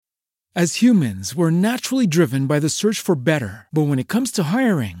As humans, we're naturally driven by the search for better. But when it comes to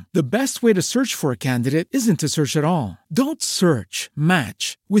hiring, the best way to search for a candidate isn't to search at all. Don't search,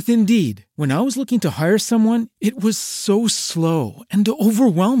 match with Indeed. When I was looking to hire someone, it was so slow and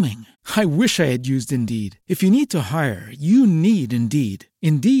overwhelming. I wish I had used Indeed. If you need to hire, you need Indeed.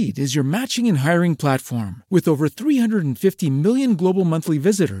 Indeed is your matching and hiring platform with over 350 million global monthly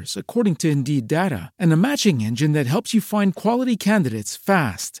visitors, according to Indeed data, and a matching engine that helps you find quality candidates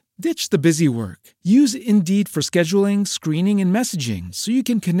fast. Ditch the busy work. Use Indeed for scheduling, screening, and messaging so you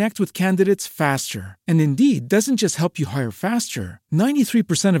can connect with candidates faster. And Indeed doesn't just help you hire faster.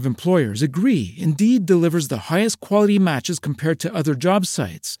 93% of employers agree Indeed delivers the highest quality matches compared to other job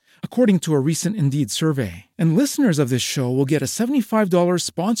sites, according to a recent Indeed survey. And listeners of this show will get a $75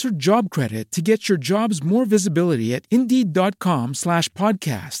 sponsored job credit to get your jobs more visibility at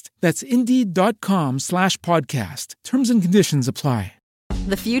Indeed.com/podcast. That's Indeed.com/podcast. Terms and conditions apply.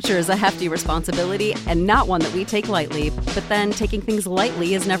 The future is a hefty responsibility and not one that we take lightly. But then taking things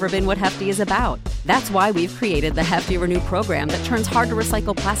lightly has never been what Hefty is about. That's why we've created the Hefty Renew program that turns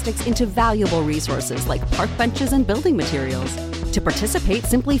hard-to-recycle plastics into valuable resources like park benches and building materials. To participate,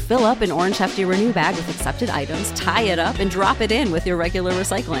 simply fill up an orange Hefty Renew bag with accepted items, tie it up, and drop it in with your regular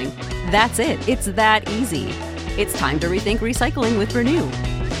recycling. That's it. It's that easy. It's time to rethink recycling with Renew.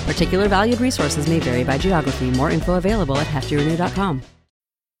 Particular valued resources may vary by geography. More info available at heftyrenew.com.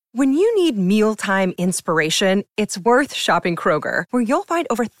 When you need mealtime inspiration, it's worth shopping Kroger, where you'll find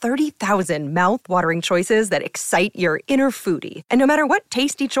over 30,000 mouth-watering choices that excite your inner foodie. And no matter what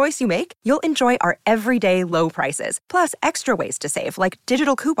tasty choice you make, you'll enjoy our everyday low prices, plus extra ways to save, like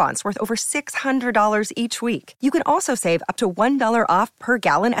digital coupons worth over $600 each week. You can also save up to $1 off per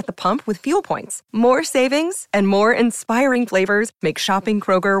gallon at the pump with fuel points. More savings and more inspiring flavors make shopping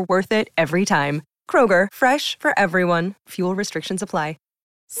Kroger worth it every time. Kroger, fresh for everyone. Fuel restrictions apply.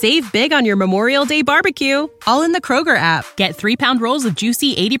 Save big on your Memorial Day barbecue, all in the Kroger app. Get 3-pound rolls of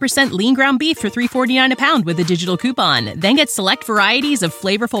juicy 80% lean ground beef for $3.49 a pound with a digital coupon. Then get select varieties of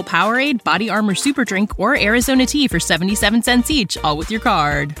flavorful Powerade, Body Armor Super Drink, or Arizona tea for 77 cents each, all with your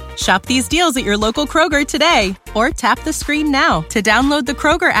card. Shop these deals at your local Kroger today, or tap the screen now to download the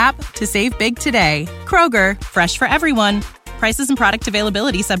Kroger app to save big today. Kroger, fresh for everyone. Prices and product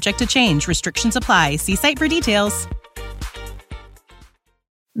availability subject to change. Restrictions apply. See site for details.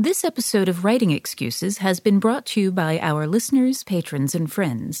 This episode of Writing Excuses has been brought to you by our listeners, patrons, and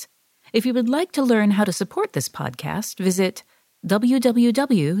friends. If you would like to learn how to support this podcast, visit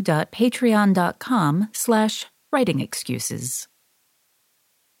www.patreon.com/writingexcuses.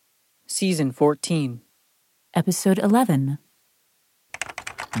 Season 14. Episode 11.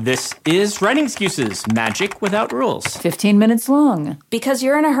 This is Writing Excuses, magic without rules. 15 minutes long, because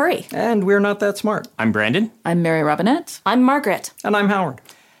you're in a hurry. And we're not that smart. I'm Brandon. I'm Mary Robinette. I'm Margaret. And I'm Howard.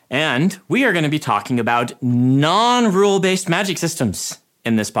 And we are going to be talking about non-rule-based magic systems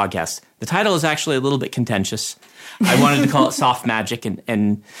in this podcast. The title is actually a little bit contentious. I wanted to call it soft magic,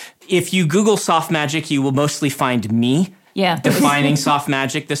 and if you Google soft magic, you will mostly find me defining soft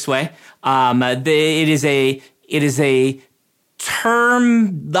magic this way. It is a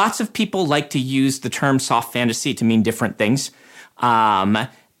term. Lots of people like to use the term soft fantasy to mean different things,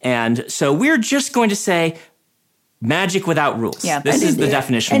 and so we're just going to say magic without rules. Yeah, this is the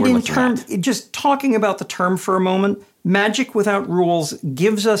definition we're looking at. Just talking about the term for a moment, magic without rules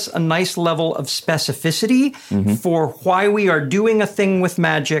gives us a nice level of specificity for why we are doing a thing with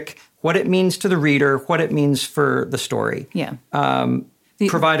magic, what it means to the reader, what it means for the story. Yeah.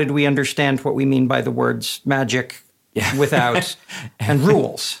 Provided we understand what we mean by the words magic without and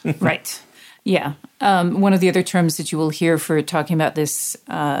rules. Right. Yeah. One of the other terms that you will hear for talking about this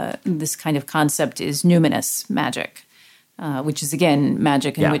this kind of concept is numinous magic, which is, again,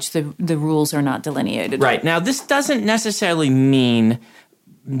 magic in which the rules are not delineated. Right. Now, this doesn't necessarily mean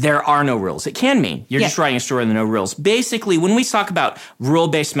there are no rules. It can mean you're just writing a story with no rules. Basically, when we talk about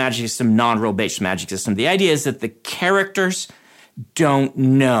rule-based magic system, non-rule-based magic system, the idea is that the characters don't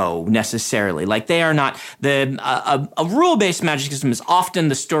know necessarily. Like, they are not a rule-based magic system is often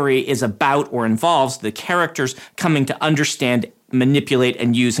the story is about or involves the characters coming to understand, manipulate,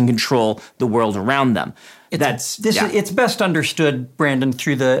 and use and control the world around them. It's best understood, Brandon,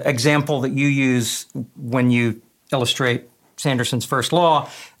 through the example that you use when you illustrate Sanderson's First Law.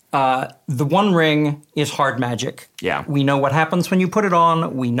 The One Ring is hard magic. Yeah. We know what happens when you put it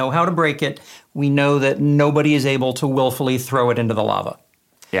on. We know how to break it. We know that nobody is able to willfully throw it into the lava.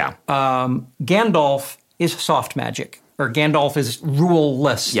 Yeah. Gandalf is soft magic, or Gandalf is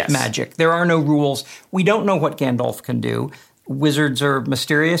ruleless magic. There are no rules. We don't know what Gandalf can do. Wizards are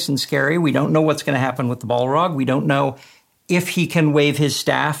mysterious and scary. We don't know what's going to happen with the Balrog. We don't know if he can wave his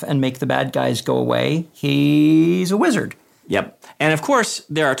staff and make the bad guys go away, he's a wizard. Yep. And of course,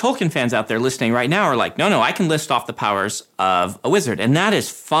 there are Tolkien fans out there listening right now who are like, no, I can list off the powers of a wizard. And that is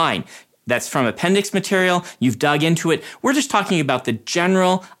fine. That's from appendix material. You've dug into it. We're just talking about the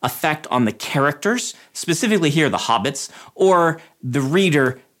general effect on the characters, specifically here the hobbits, or the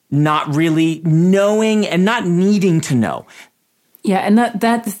reader not really knowing and not needing to know. Yeah, and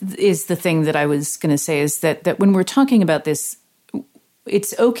that is the thing that I was going to say, is that when we're talking about this,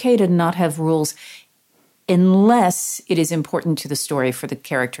 it's okay to not have rules unless it is important to the story for the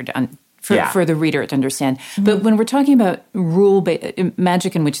character to for the reader to understand. Mm-hmm. But when we're talking about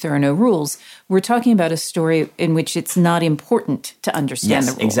magic in which there are no rules, we're talking about a story in which it's not important to understand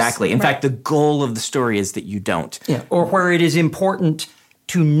the rules. Exactly. In fact, the goal of the story is that you don't. Yeah, or where it is important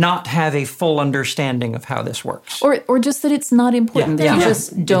to not have a full understanding of how this works. Or just that it's not important, that you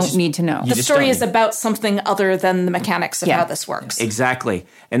just don't need to know. The story is about something other than the mechanics of how this works. Exactly.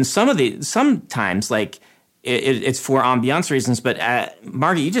 And sometimes, like, it's for ambiance reasons, but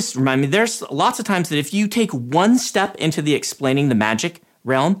Margie, you just remind me, there's lots of times that if you take one step into the explaining the magic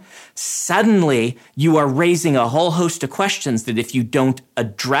realm, suddenly you are raising a whole host of questions that if you don't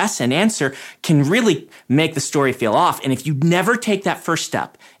address and answer can really make the story feel off. And if you never take that first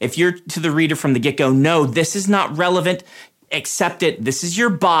step, if you're to the reader from the get-go, no, this is not relevant, accept it, this is your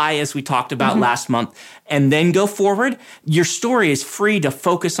buy, as we talked about last month, and then go forward, your story is free to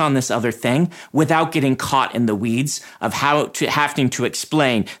focus on this other thing without getting caught in the weeds of having to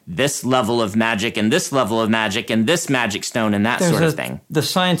explain this level of magic and this level of magic and this magic stone and that sort of thing. The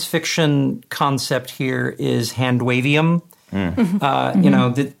science fiction concept here is hand-wavium. You know,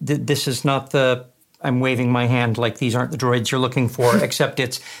 this is not the I'm waving my hand like these aren't the droids you're looking for, except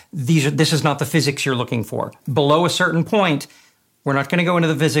this is not the physics you're looking for. Below a certain point, we're not going to go into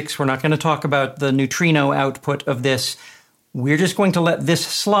the physics. We're not going to talk about the neutrino output of this. We're just going to let this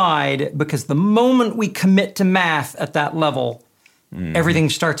slide, because the moment we commit to math at that level, everything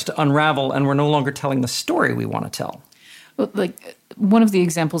starts to unravel and we're no longer telling the story we want to tell. Well, like, one of the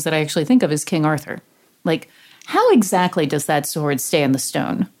examples that I actually think of is King Arthur. Like, how exactly does that sword stay in the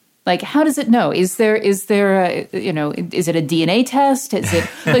stone? Like, how does it know? Is there is it a DNA test? Is it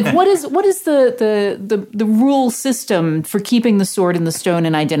like what is the rule system for keeping the sword in the stone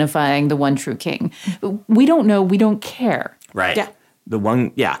and identifying the one true king? We don't know. We don't care. Right. Yeah. The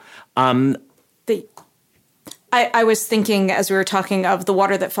one. Yeah. I was thinking as we were talking of the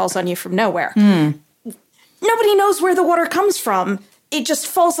water that falls on you from nowhere. Nobody knows where the water comes from. It just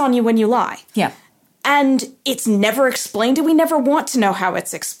falls on you when you lie. Yeah. And it's never explained, and we never want to know how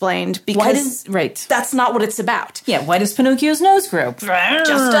it's explained, because that's not what it's about. Yeah, why does Pinocchio's nose grow? Just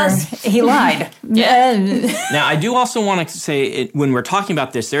does. He lied. Now, I do also want to say, when we're talking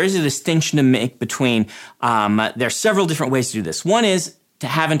about this, there is a distinction to make between, there are several different ways to do this. One is to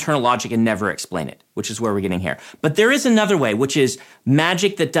have internal logic and never explain it, which is where we're getting here. But there is another way, which is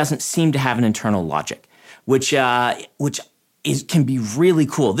magic that doesn't seem to have an internal logic, which can be really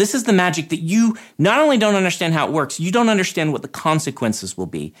cool. This is the magic that you not only don't understand how it works, you don't understand what the consequences will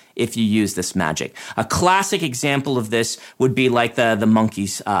be if you use this magic. A classic example of this would be like the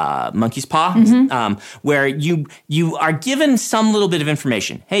monkey's paw, where you are given some little bit of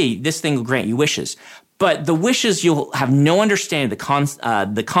information. Hey, this thing will grant you wishes. But the wishes, you'll have no understanding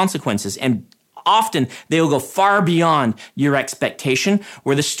of the consequences, and often they will go far beyond your expectation,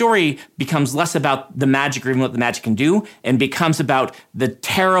 where the story becomes less about the magic or even what the magic can do, and becomes about the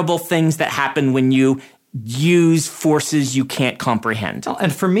terrible things that happen when you use forces you can't comprehend.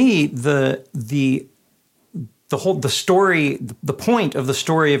 And for me, the story, the point of the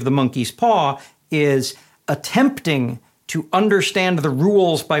story of the monkey's paw is attempting to understand the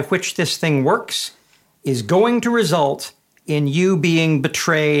rules by which this thing works is going to result in you being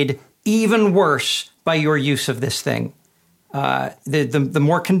betrayed even worse by your use of this thing. The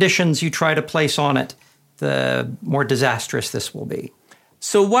more conditions you try to place on it, the more disastrous this will be.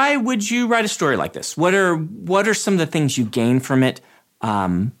 So why would you write a story like this? What are some of the things you gain from it?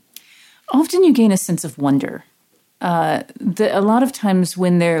 Often you gain a sense of wonder. A lot of times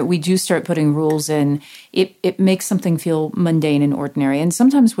when we do start putting rules in, it makes something feel mundane and ordinary. And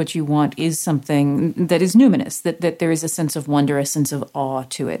sometimes what you want is something that is numinous, that there is a sense of wonder, a sense of awe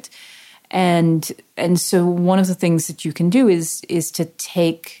to it. And so one of the things that you can do is to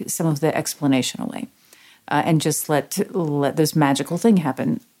take some of the explanation away and just let this magical thing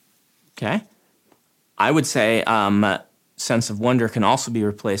happen. Okay. I would say sense of wonder can also be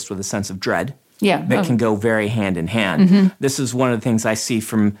replaced with a sense of dread. Yeah. That can go very hand in hand. Mm-hmm. This is one of the things I see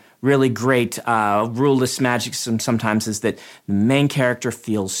from really great ruleless magic sometimes, is that the main character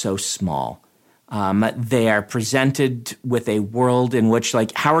feels so small. They are presented with a world in which,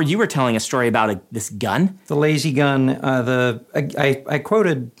 like, Howard, you were telling a story about this gun. The lazy gun. I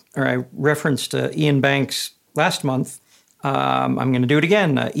quoted, or I referenced Ian Banks last month. I'm going to do it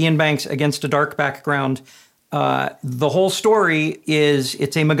again. Ian Banks, Against a Dark Background. The whole story is,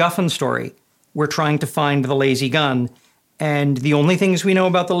 it's a MacGuffin story. We're trying to find the lazy gun. And the only things we know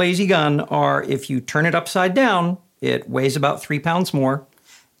about the lazy gun are if you turn it upside down, it weighs about 3 pounds more.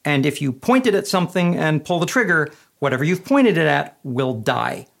 And if you point it at something and pull the trigger, whatever you've pointed it at will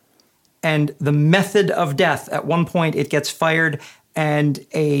die. And the method of death, at one point it gets fired and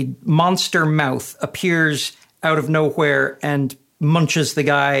a monster mouth appears out of nowhere and munches the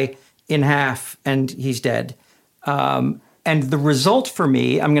guy in half and he's dead. And the result for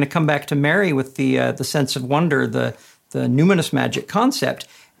me, I'm going to come back to Mary with the sense of wonder, the numinous magic concept.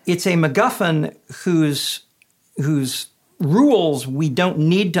 It's a MacGuffin whose rules we don't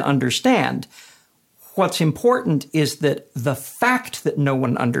need to understand. What's important is that the fact that no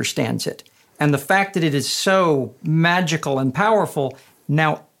one understands it and the fact that it is so magical and powerful,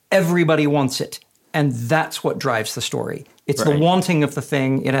 now everybody wants it. And that's what drives the story. It's the wanting of the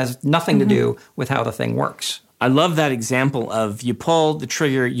thing. It has nothing to do with how the thing works. I love that example of you pull the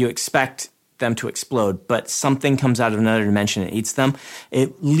trigger, you expect them to explode, but something comes out of another dimension and eats them.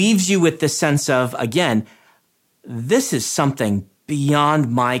 It leaves you with this sense of, again, this is something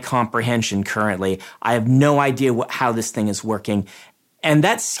beyond my comprehension currently. I have no idea how this thing is working. And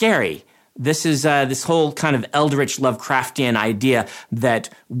that's scary. This is this whole kind of eldritch Lovecraftian idea that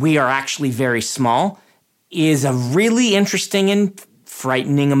we are actually very small is a really interesting and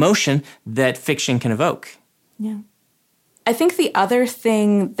frightening emotion that fiction can evoke. Yeah. I think the other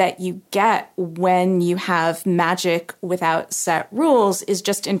thing that you get when you have magic without set rules is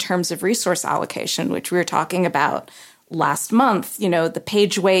just in terms of resource allocation, which we were talking about last month, the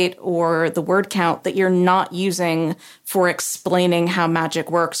page weight or the word count that you're not using for explaining how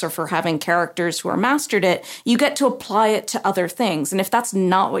magic works or for having characters who are mastered it, you get to apply it to other things. And if that's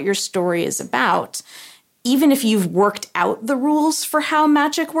not what your story is about, even if you've worked out the rules for how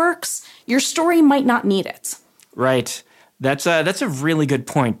magic works, your story might not need it. Right. That's a really good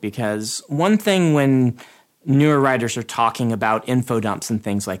point, because one thing when newer writers are talking about info dumps and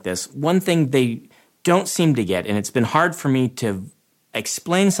things like this, one thing they don't seem to get, and it's been hard for me to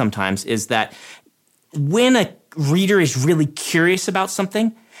explain sometimes, is that when a reader is really curious about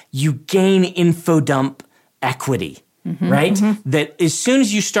something, you gain info dump equity, right? That as soon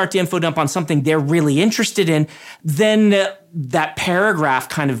as you start to info dump on something they're really interested in, then that paragraph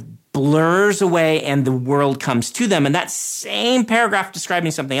kind of blurs away and the world comes to them. And that same paragraph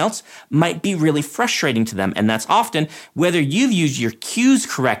describing something else might be really frustrating to them. And that's often whether you've used your cues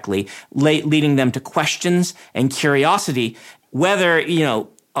correctly, leading them to questions and curiosity, whether,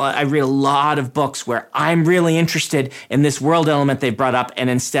 I read a lot of books where I'm really interested in this world element they brought up, and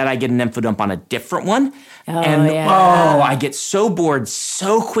instead I get an info dump on a different one. I get so bored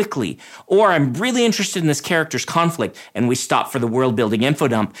so quickly. Or I'm really interested in this character's conflict, and we stop for the world building info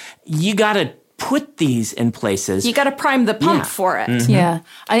dump. You got to put these in places. You got to prime the pump for it. Yeah.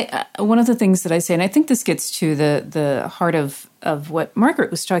 One of the things that I say, and I think this gets to the heart of what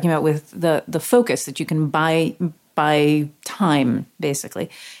Margaret was talking about with the focus that you can buy time, basically,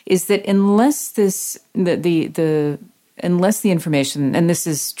 is that unless the information, and this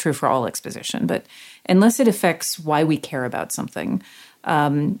is true for all exposition, but unless it affects why we care about something,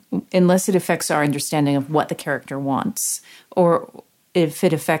 unless it affects our understanding of what the character wants, or if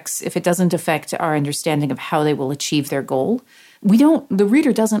it doesn't affect our understanding of how they will achieve their goal, the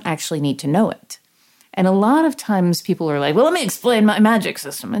reader doesn't actually need to know it. And a lot of times people are like, well, let me explain my magic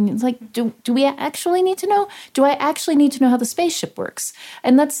system. And it's like, do we actually need to know? Do I actually need to know how the spaceship works?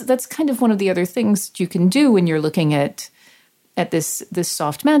 And that's kind of one of the other things that you can do when you're looking at this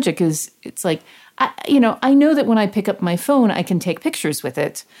soft magic is it's like, I know that when I pick up my phone, I can take pictures with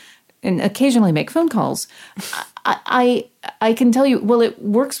it and occasionally make phone calls. I can tell you, well, it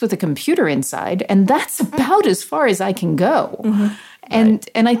works with a computer inside, and that's about as far as I can go. And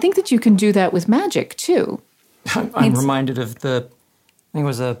I think that you can do that with magic, too. I'm reminded of I think it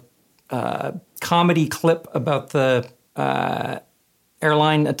was a comedy clip about the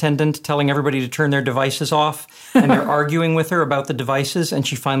airline attendant telling everybody to turn their devices off, and they're arguing with her about the devices, and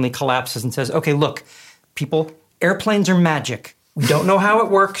she finally collapses and says, okay, look, people, airplanes are magic. We don't know how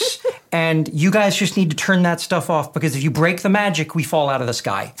it works, and you guys just need to turn that stuff off, because if you break the magic, we fall out of the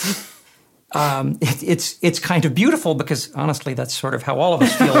sky. It's kind of beautiful, because honestly, that's sort of how all of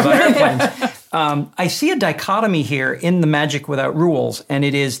us feel about airplanes. I see a dichotomy here in the magic without rules, and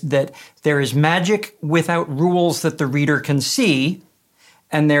it is that there is magic without rules that the reader can see,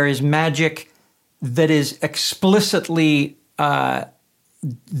 and there is magic that is explicitly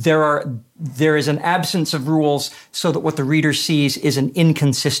there is an absence of rules, so that what the reader sees is an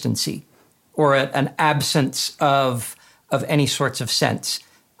inconsistency or an absence of any sorts of sense.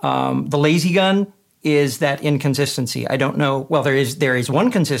 The lazy gun is that inconsistency. I don't know. Well, there is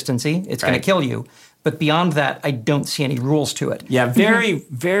one consistency. It's going to kill you. But beyond that, I don't see any rules to it. Yeah, very,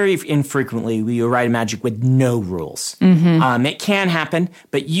 very infrequently will you write magic with no rules. It can happen,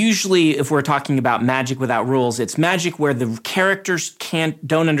 but usually if we're talking about magic without rules, it's magic where the characters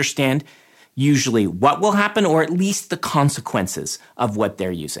don't understand usually what will happen, or at least the consequences of what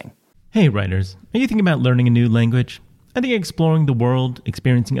they're using. Hey writers, are you thinking about learning a new language? I think exploring the world,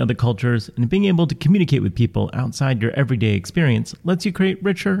 experiencing other cultures, and being able to communicate with people outside your everyday experience lets you create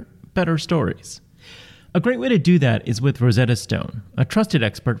richer, better stories. A great way to do that is with Rosetta Stone, a trusted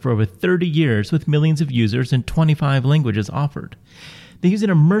expert for over 30 years with millions of users and 25 languages offered. They use an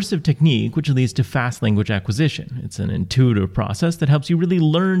immersive technique which leads to fast language acquisition. It's an intuitive process that helps you really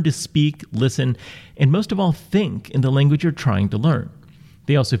learn to speak, listen, and most of all think in the language you're trying to learn.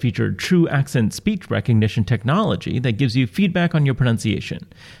 They also feature true accent speech recognition technology that gives you feedback on your pronunciation.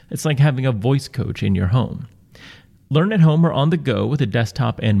 It's like having a voice coach in your home. Learn at home or on the go with a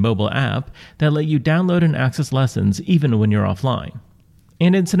desktop and mobile app that let you download and access lessons even when you're offline.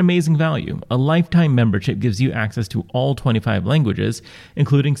 And it's an amazing value. A lifetime membership gives you access to all 25 languages,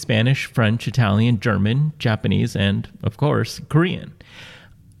 including Spanish, French, Italian, German, Japanese, and, of course, Korean.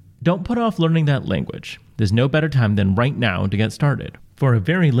 Don't put off learning that language. There's no better time than right now to get started. For a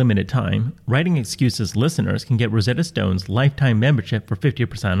very limited time, Writing Excuses listeners can get Rosetta Stone's lifetime membership for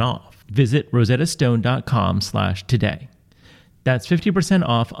 50% off. Visit rosettastone.com/today. That's 50%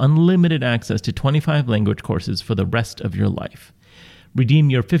 off unlimited access to 25 language courses for the rest of your life. Redeem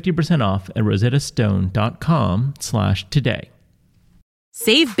your 50% off at rosettastone.com/today.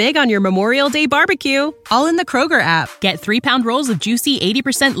 Save big on your Memorial Day barbecue, all in the Kroger app. Get 3-pound rolls of juicy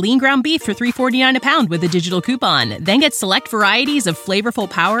 80% lean ground beef for $3.49 a pound with a digital coupon. Then get select varieties of flavorful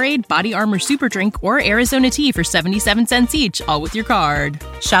Powerade, Body Armor Super Drink, or Arizona tea for 77 cents each, all with your card.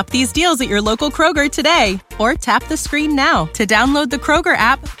 Shop these deals at your local Kroger today, or tap the screen now to download the Kroger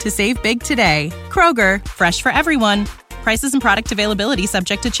app to save big today. Kroger, fresh for everyone. Prices and product availability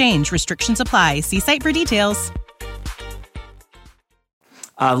subject to change. Restrictions apply. See site for details.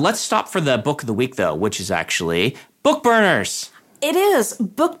 Let's stop for the book of the week, though, which is actually Book Burners. It is.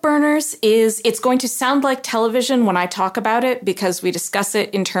 Book Burners it's going to sound like television when I talk about it because we discuss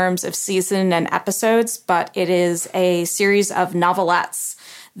it in terms of season and episodes, but it is a series of novelettes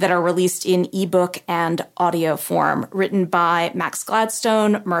that are released in ebook and audio form, written by Max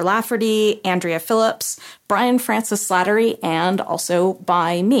Gladstone, Mur Lafferty, Andrea Phillips, Brian Francis Slattery, and also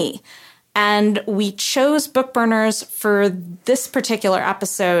by me. And we chose Book Burners for this particular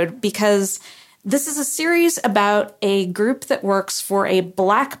episode because this is a series about a group that works for a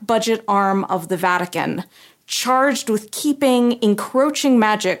black budget arm of the Vatican, charged with keeping encroaching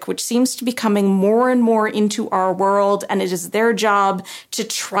magic, which seems to be coming more and more into our world, and it is their job to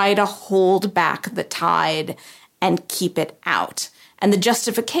try to hold back the tide and keep it out. And the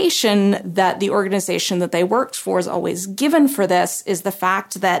justification that the organization that they worked for is always given for this is the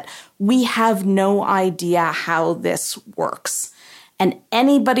fact that we have no idea how this works. And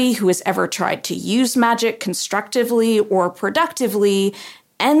anybody who has ever tried to use magic constructively or productively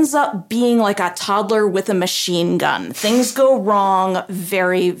ends up being like a toddler with a machine gun. Things go wrong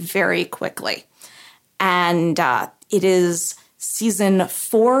very, very quickly. And it is... Season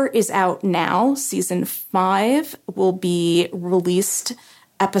 4 is out now. Season 5 will be released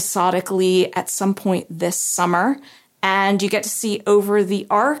episodically at some point this summer. And you get to see over the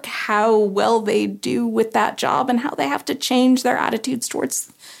arc how well they do with that job and how they have to change their attitudes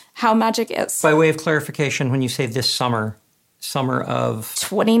towards how magic is. By way of clarification, when you say this summer of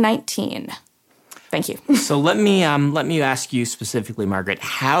 2019. Thank you. So let me ask you specifically, Margaret,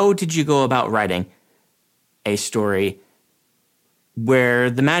 how did you go about writing a story where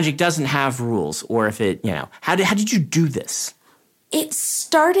the magic doesn't have rules, or if it, how did you do this? It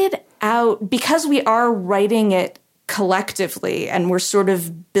started out because we are writing it collectively and we're sort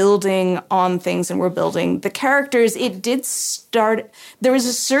of building on things and we're building the characters. It did start, there was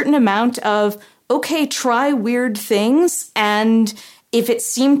a certain amount of, okay, try weird things. And if it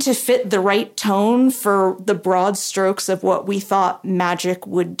seemed to fit the right tone for the broad strokes of what we thought magic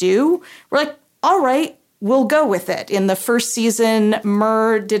would do, we're like, all right, we'll go with it. In the first season,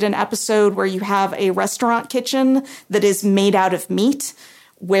 Mur did an episode where you have a restaurant kitchen that is made out of meat,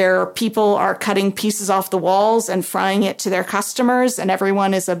 where people are cutting pieces off the walls and frying it to their customers, and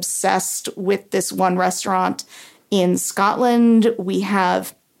everyone is obsessed with this one restaurant in Scotland. We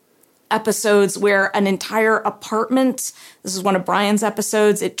have episodes where an entire apartment, this is one of Brian's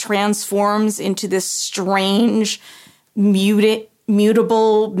episodes, it transforms into this strange,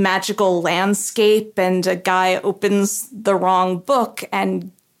 mutable, magical landscape, and a guy opens the wrong book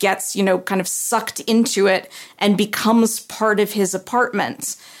and gets, kind of sucked into it and becomes part of his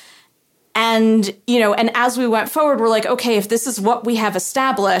apartment. And, and as we went forward, we're like, okay, if this is what we have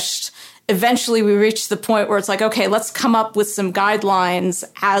established, eventually we reach the point where it's like, okay, let's come up with some guidelines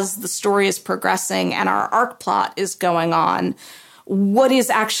as the story is progressing and our arc plot is going on. What is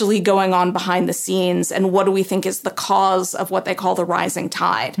actually going on behind the scenes, and what do we think is the cause of what they call the rising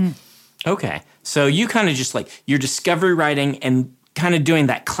tide? Okay. So you kind of just you're discovery writing and kind of doing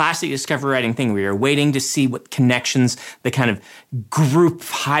that classic discovery writing thing where you're waiting to see what connections the kind of group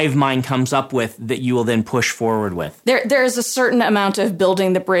hive mind comes up with that you will then push forward with. There's a certain amount of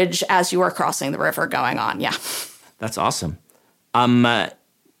building the bridge as you are crossing the river going on, yeah. That's awesome.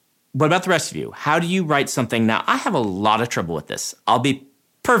 What about the rest of you? How do you write something? Now, I have a lot of trouble with this. I'll be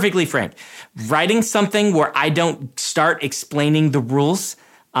perfectly frank. Writing something where I don't start explaining the rules,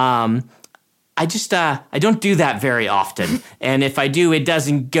 I don't do that very often. And if I do, it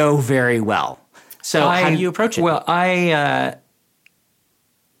doesn't go very well. So how do you approach it? Well, I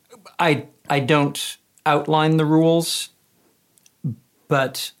don't outline the rules,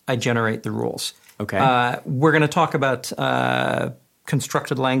 but I generate the rules. Okay. We're going to talk about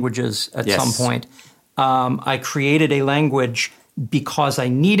constructed languages at some point. I created a language because I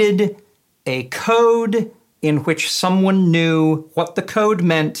needed a code in which someone knew what the code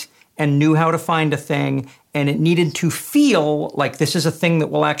meant and knew how to find a thing, and it needed to feel like this is a thing that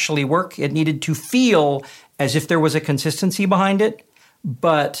will actually work. It needed to feel as if there was a consistency behind it,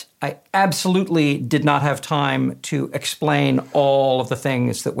 but I absolutely did not have time to explain all of the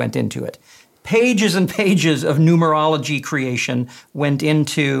things that went into it. Pages and pages of numerology creation went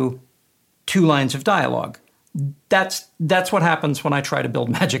into 2 lines of dialogue. That's what happens when I try to build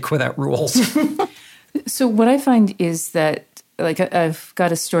magic without rules. So what I find is that, I've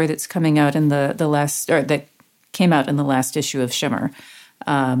got a story that's coming out in the last, or that came out in the last issue of Shimmer,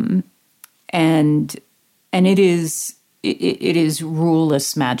 and it is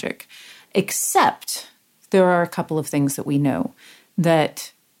ruleless magic, except there are a couple of things that we know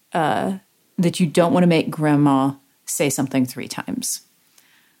that you don't want to make grandma say something 3 times.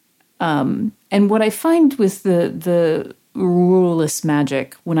 And what I find with the ruleless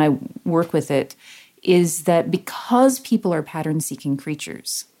magic when I work with it is that because people are pattern-seeking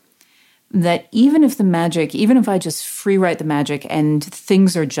creatures, that even if I just free write the magic and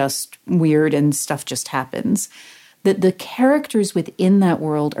things are just weird and stuff just happens, that the characters within that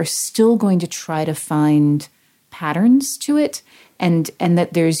world are still going to try to find patterns to it, and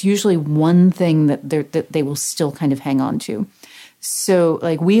that there's usually one thing that they will still kind of hang on to. So,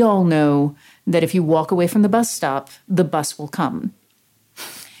 we all know that if you walk away from the bus stop, the bus will come.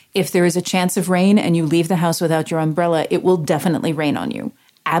 If there is a chance of rain and you leave the house without your umbrella, it will definitely rain on you.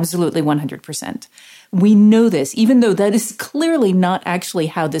 Absolutely 100%. We know this, even though that is clearly not actually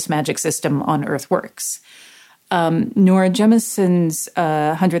how this magic system on Earth works. Nora Jemison's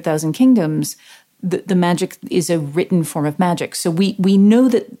 100,000 Kingdoms, the magic is a written form of magic. So we know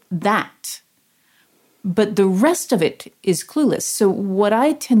that. But the rest of it is clueless. So what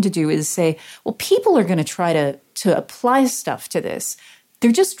I tend to do is say, well, people are going to try to apply stuff to this.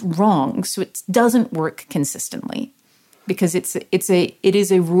 They're just wrong, so it doesn't work consistently because it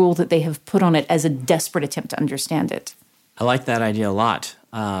is a rule that they have put on it as a desperate attempt to understand it. I like that idea a lot.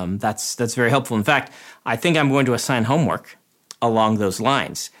 That's very helpful. In fact, I think I'm going to assign homework along those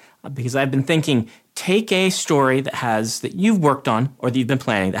lines because I've been thinking, take a story that you've worked on or that you've been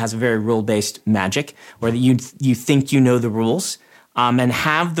planning that has a very rule-based magic or that you think you know the rules, and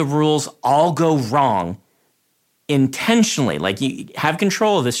have the rules all go wrong intentionally. You have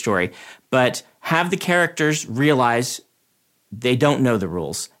control of the story, but have the characters realize they don't know the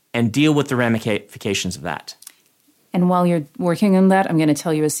rules and deal with the ramifications of that. And while you're working on that, I'm going to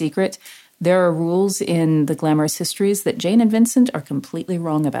tell you a secret. There are rules in the Glamorous Histories that Jane and Vincent are completely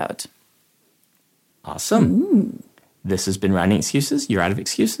wrong about. Awesome. Ooh. This has been Writing Excuses. You're out of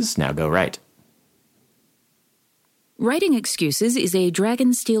excuses. Now go write. Writing Excuses is a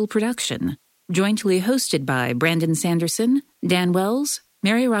Dragonsteel production, jointly hosted by Brandon Sanderson, Dan Wells,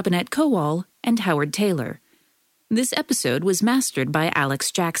 Mary Robinette Kowal, and Howard Taylor. This episode was mastered by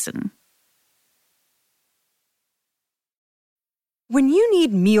Alex Jackson. When you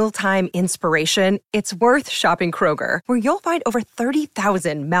need mealtime inspiration, it's worth shopping Kroger, where you'll find over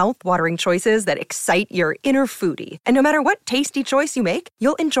 30,000 mouth-watering choices that excite your inner foodie. And no matter what tasty choice you make,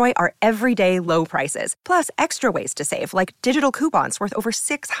 you'll enjoy our everyday low prices, plus extra ways to save, like digital coupons worth over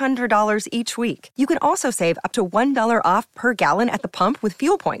 $600 each week. You can also save up to $1 off per gallon at the pump with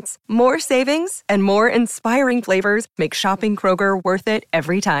fuel points. More savings and more inspiring flavors make shopping Kroger worth it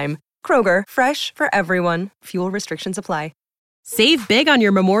every time. Kroger, fresh for everyone. Fuel restrictions apply. Save big on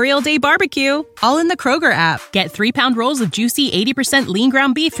your Memorial Day barbecue, all in the Kroger app. Get 3-pound rolls of juicy 80% lean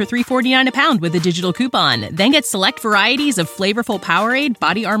ground beef for $3.49 a pound with a digital coupon. Then get select varieties of flavorful Powerade,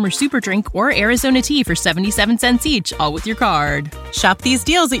 Body Armor Super Drink, or Arizona tea for 77 cents each, all with your card. Shop these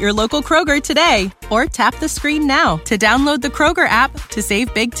deals at your local Kroger today, or tap the screen now to download the Kroger app to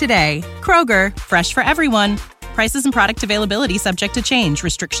save big today. Kroger, fresh for everyone. Prices and product availability subject to change.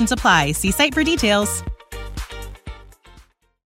 Restrictions apply. See site for details.